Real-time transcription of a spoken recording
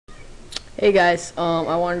Hey guys,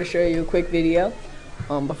 I wanted to show you a quick video.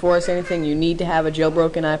 Before I say anything, you need to have a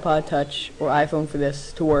jailbroken iPod Touch or iPhone for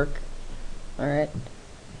this to work. Alright?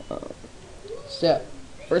 So,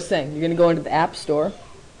 first thing, you're going to go into the App Store.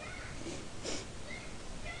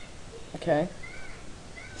 Okay?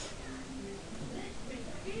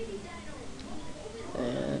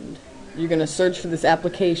 And you're going to search for this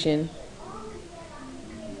application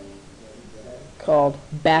called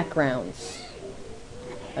Backgrounds.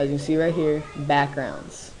 As you can see right here,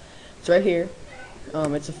 Backgrounds. It's right here.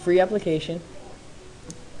 It's a free application.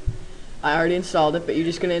 I already installed it, but you're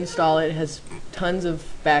just going to install it. It has tons of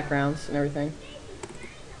backgrounds and everything.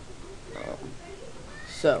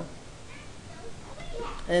 And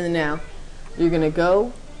then now, you're going to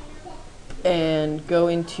go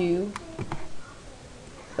into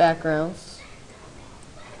Backgrounds.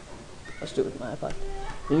 Let's do it with my iPod.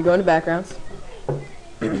 You go into Backgrounds.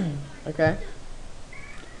 Okay?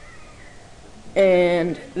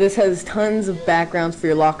 And this has tons of backgrounds for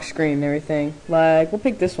your lock screen and everything. Like, we'll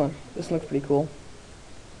pick this one. This looks pretty cool.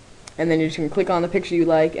 And then you're just going to click on the picture you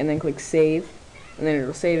like and then click save. And then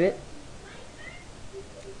it'll save it.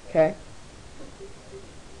 Okay.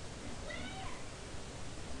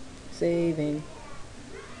 Saving.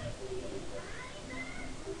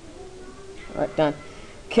 Alright, done.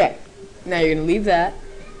 Okay. Now you're going to leave that.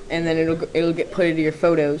 And then it'll get put into your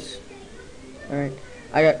photos. Alright.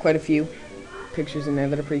 I got quite a few pictures in there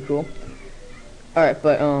that are pretty cool. Alright,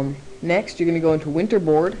 but next you're going to go into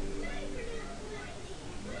Winterboard,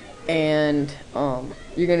 and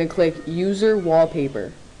you're going to click User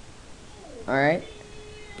Wallpaper. Alright?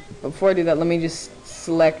 Before I do that, let me just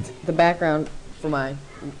select the background for my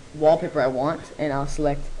wallpaper I want, and I'll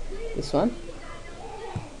select this one.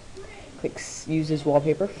 Click Use as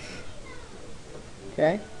Wallpaper.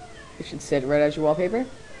 Okay? It should sit right as your wallpaper.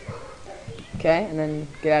 Okay, and then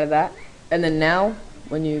get out of that. And then now,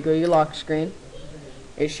 when you go to your lock screen,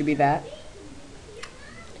 it should be that.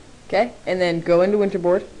 Okay, and then go into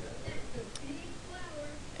Winterboard,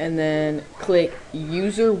 and then click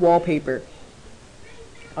User Wallpaper.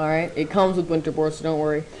 Alright, it comes with Winterboard, so don't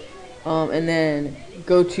worry. And then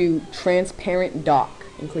go to Transparent Dock,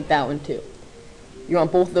 and click that one too. You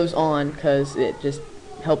want both of those on, because it just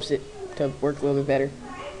helps it to work a little bit better.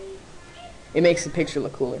 It makes the picture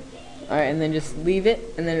look cooler. Alright, and then just leave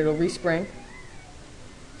it, and then it'll respring.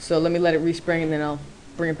 So let me let it respring, and then I'll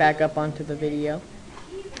bring it back up onto the video.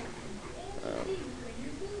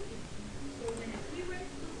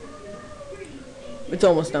 It's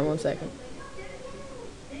almost done, 1 second.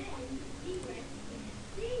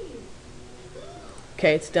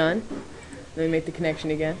 Okay, it's done. Let me make the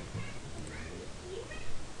connection again.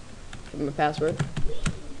 Give me my password.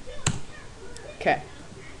 Okay.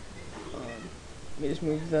 Let me just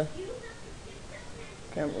move the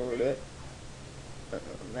camera over to it.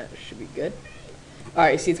 That should be good.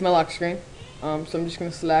 Alright, see, it's my lock screen. So I'm just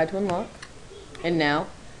going to slide to unlock. And now,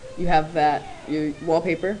 you have your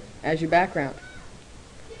wallpaper as your background.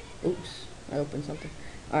 Oops, I opened something.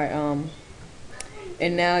 Alright,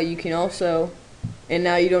 and now you can also, and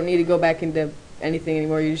now you don't need to go back into anything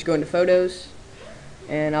anymore. You just go into Photos,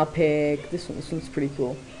 and I'll pick this one. This one's pretty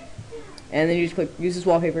cool. And then you just click Use as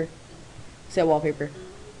Wallpaper. Set wallpaper.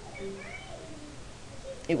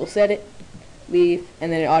 It will set it, leave,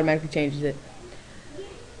 and then it automatically changes it.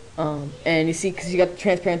 And you see, because you got the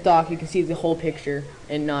transparent dock, you can see the whole picture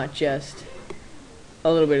and not just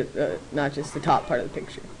a little bit, not just the top part of the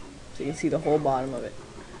picture. So you can see the whole bottom of it.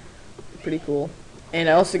 Pretty cool. And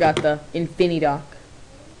I also got the Infinity Dock.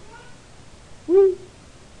 Woo!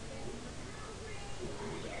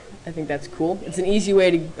 I think that's cool. It's an easy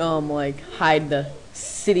way to like hide the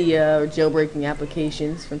Cydia or jailbreaking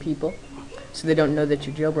applications from people, so they don't know that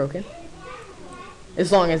you're jailbroken.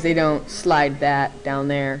 As long as they don't slide that down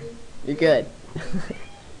there, you're good.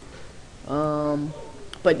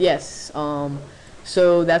 But yes,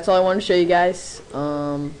 so that's all I wanted to show you guys.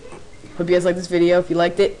 Hope you guys liked this video. If you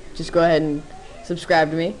liked it, just go ahead and subscribe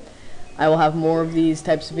to me. I will have more of these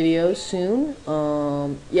types of videos soon.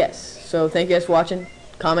 Yes, so thank you guys for watching.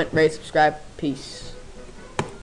 Comment, rate, subscribe. Peace.